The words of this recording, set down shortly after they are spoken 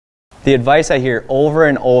The advice I hear over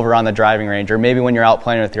and over on the driving range, or maybe when you're out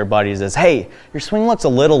playing with your buddies, is, hey, your swing looks a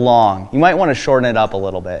little long. You might want to shorten it up a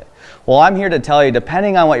little bit. Well, I'm here to tell you,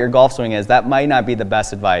 depending on what your golf swing is, that might not be the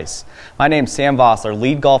best advice. My name's Sam Vosler,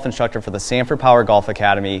 lead golf instructor for the Sanford Power Golf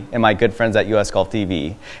Academy, and my good friends at US Golf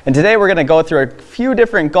TV. And today we're going to go through a few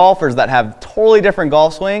different golfers that have totally different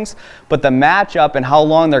golf swings, but the matchup and how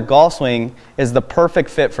long their golf swing is the perfect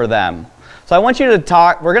fit for them. So I want you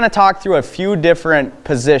to we're going to talk through a few different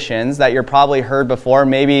positions that you've probably heard before,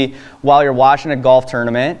 maybe while you're watching a golf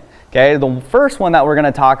tournament. Okay, the first one that we're going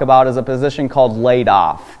to talk about is a position called laid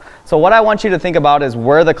off. So what I want you to think about is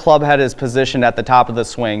where the club head is positioned at the top of the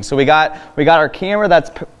swing. So we got our camera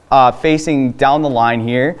that's facing down the line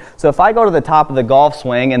here. So if I go to the top of the golf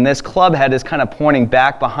swing and this club head is kind of pointing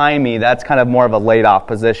back behind me, that's kind of more of a laid off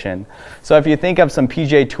position. So if you think of some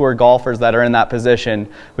PGA Tour golfers that are in that position,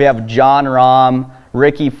 we have Jon Rahm,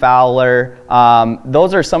 Ricky Fowler,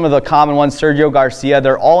 those are some of the common ones, Sergio Garcia,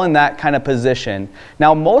 they're all in that kind of position.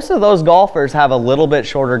 Now most of those golfers have a little bit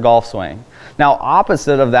shorter golf swing. Now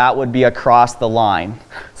opposite of that would be across the line.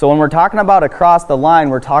 So when we're talking about across the line,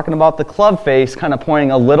 we're talking about the club face kind of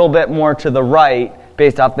pointing a little bit more to the right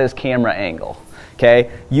based off this camera angle.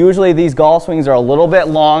 Okay, usually these golf swings are a little bit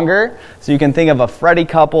longer, so you can think of a Freddie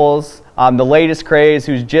Couples. The latest craze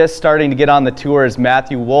who's just starting to get on the tour is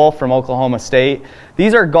Matthew Wolff from Oklahoma State.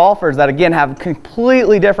 These are golfers that again have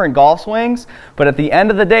completely different golf swings, but at the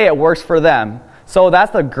end of the day it works for them. So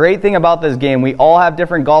that's the great thing about this game. We all have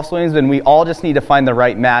different golf swings and we all just need to find the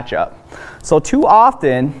right matchup. So too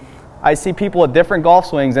often I see people with different golf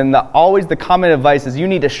swings and always the common advice is you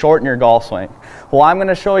need to shorten your golf swing. Well, I'm going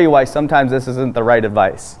to show you why sometimes this isn't the right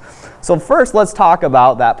advice. So first let's talk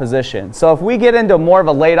about that position. So if we get into more of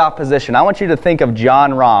a laid off position, I want you to think of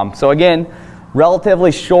Jon Rahm. So again,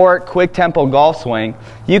 relatively short, quick tempo golf swing.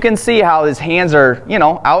 You can see how his hands are,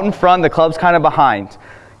 out in front, the club's kind of behind.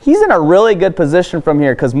 He's in a really good position from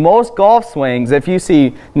here because most golf swings, if you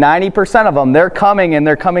see 90% of them, they're coming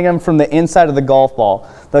in from the inside of the golf ball.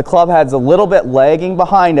 The club head's a little bit lagging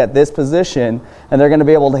behind at this position and they're going to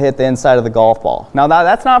be able to hit the inside of the golf ball. Now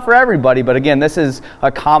that's not for everybody, but again, this is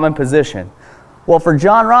a common position. Well, for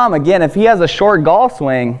Jon Rahm, again, if he has a short golf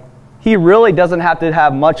swing, he really doesn't have to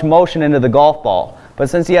have much motion into the golf ball. But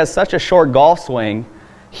since he has such a short golf swing,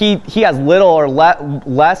 he has little or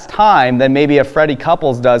less time than maybe a Freddie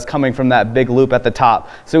Couples does coming from that big loop at the top.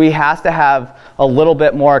 So he has to have a little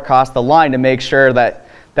bit more across the line to make sure that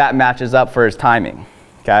that matches up for his timing.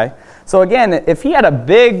 Okay? So again, if he had a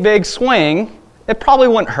big swing, it probably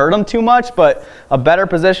wouldn't hurt him too much, but a better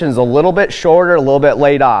position is a little bit shorter, a little bit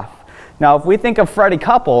laid off. Now if we think of Freddie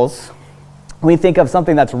Couples, we think of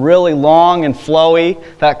something that's really long and flowy,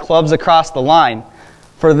 that club's across the line.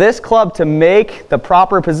 For this club to make the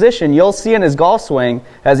proper position, you'll see in his golf swing,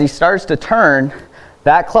 as he starts to turn,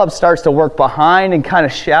 that club starts to work behind and kind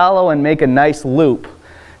of shallow and make a nice loop.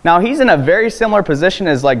 Now he's in a very similar position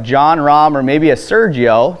as like Jon Rahm or maybe a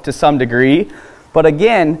Sergio to some degree, but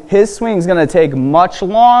again, his swing is going to take much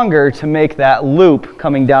longer to make that loop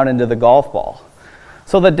coming down into the golf ball.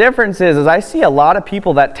 So the difference is I see a lot of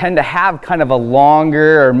people that tend to have kind of a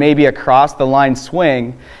longer or maybe across the line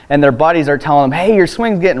swing and their buddies are telling them, hey, your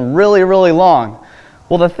swing's getting really long.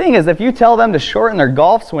 Well, the thing is if you tell them to shorten their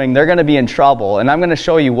golf swing, they're going to be in trouble, and I'm going to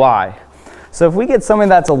show you why. So if we get something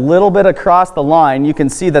that's a little bit across the line, you can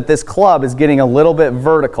see that this club is getting a little bit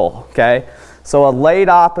vertical, okay? So a laid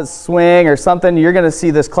off swing or something, you're going to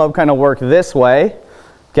see this club kind of work this way.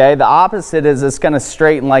 Okay, the opposite is it's going to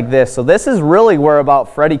straighten like this. So this is really where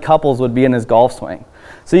about Freddie Couples would be in his golf swing.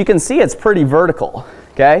 So you can see it's pretty vertical.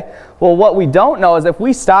 Okay, well what we don't know is if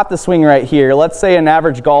we stop the swing right here, let's say an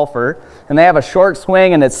average golfer, and they have a short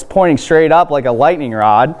swing and it's pointing straight up like a lightning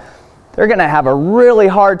rod, they're going to have a really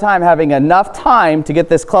hard time having enough time to get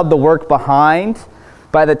this club to work behind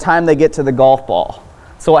by the time they get to the golf ball.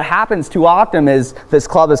 So what happens too often is this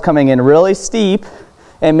club is coming in really steep,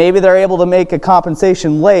 and maybe they're able to make a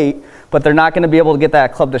compensation late, but they're not going to be able to get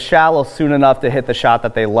that club to shallow soon enough to hit the shot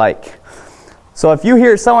that they like. So if you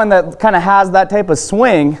hear someone that kind of has that type of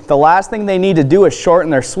swing, the last thing they need to do is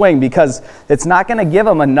shorten their swing because it's not going to give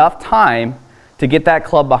them enough time to get that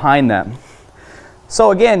club behind them.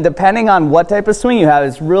 So again, depending on what type of swing you have,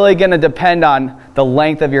 it's really going to depend on the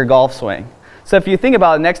length of your golf swing. So if you think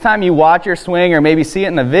about it, next time you watch your swing or maybe see it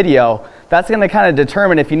in the video, that's going to kind of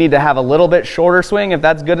determine if you need to have a little bit shorter swing, if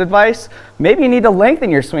that's good advice. Maybe you need to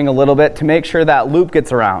lengthen your swing a little bit to make sure that loop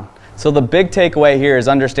gets around. So the big takeaway here is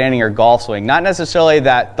understanding your golf swing. Not necessarily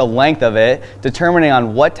that the length of it, determining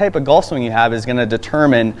on what type of golf swing you have is going to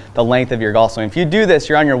determine the length of your golf swing. If you do this,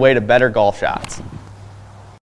 you're on your way to better golf shots.